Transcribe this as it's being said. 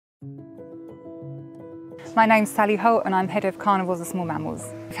My name's Sally Holt and I'm Head of Carnivores and Small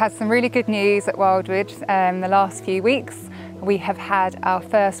Mammals. We've had some really good news at Wildwood the last few weeks. We have had our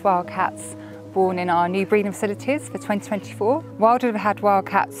first wildcats born in our new breeding facilities for 2024. Wildwood have had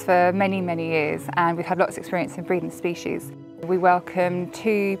wildcats for many years and we've had lots of experience in breeding species. We welcomed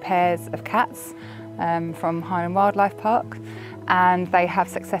 2 pairs of cats from Highland Wildlife Park and they have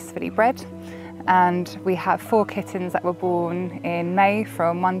successfully bred. And we have 4 kittens that were born in May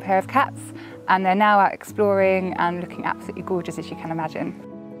from 1 pair of cats, and they're now out exploring and looking absolutely gorgeous, as you can imagine.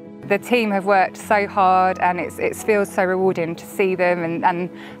 The team have worked so hard and it feels so rewarding to see them and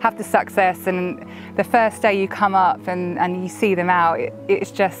have the success, and the first day you come up and you see them out, it's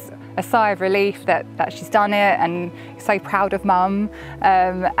just a sigh of relief that she's done it, and so proud of Mum,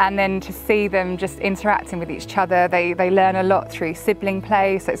 and then to see them just interacting with each other. They learn a lot through sibling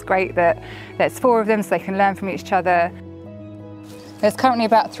play, so it's great that there's 4 of them so they can learn from each other. There's currently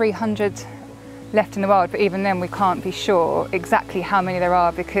about 300 left in the wild, but even then we can't be sure exactly how many there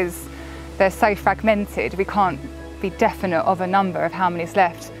are because they're so fragmented. We can't be definite of a number of how many is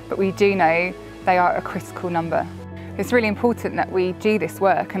left, but we do know they are a critical number. It's really important that we do this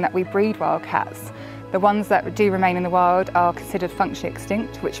work and that we breed wildcats. The ones that do remain in the wild are considered functionally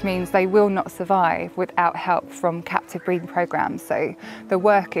extinct, which means they will not survive without help from captive breeding programs. So the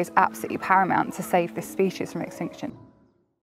work is absolutely paramount to save this species from extinction.